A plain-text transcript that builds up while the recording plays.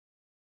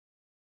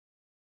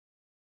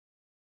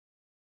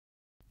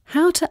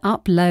How to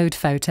upload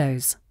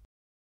photos.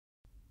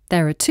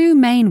 There are two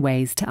main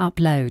ways to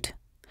upload.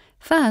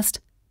 First,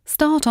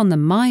 start on the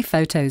My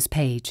Photos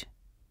page.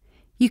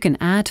 You can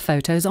add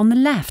photos on the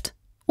left,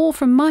 or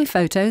from My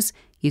Photos,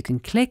 you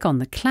can click on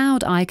the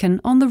cloud icon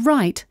on the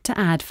right to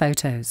add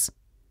photos.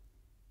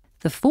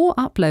 The 4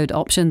 upload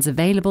options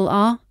available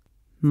are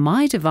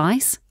My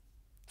Device,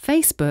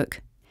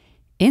 Facebook,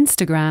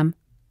 Instagram,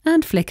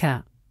 and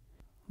Flickr.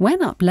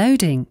 When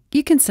uploading,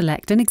 you can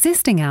select an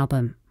existing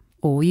album,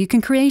 or you can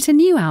create a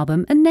new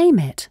album and name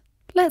it.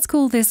 Let's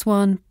call this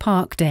one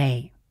Park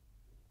Day.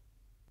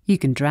 You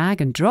can drag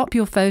and drop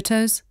your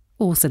photos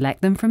or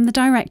select them from the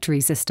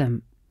directory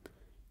system.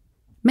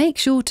 Make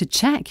sure to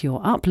check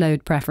your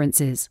upload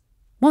preferences.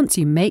 Once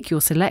you make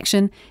your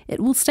selection, it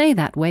will stay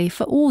that way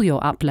for all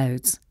your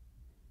uploads.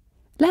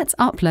 Let's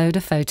upload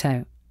a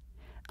photo.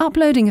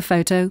 Uploading a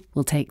photo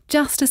will take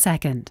just a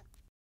second.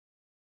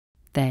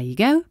 There you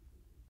go.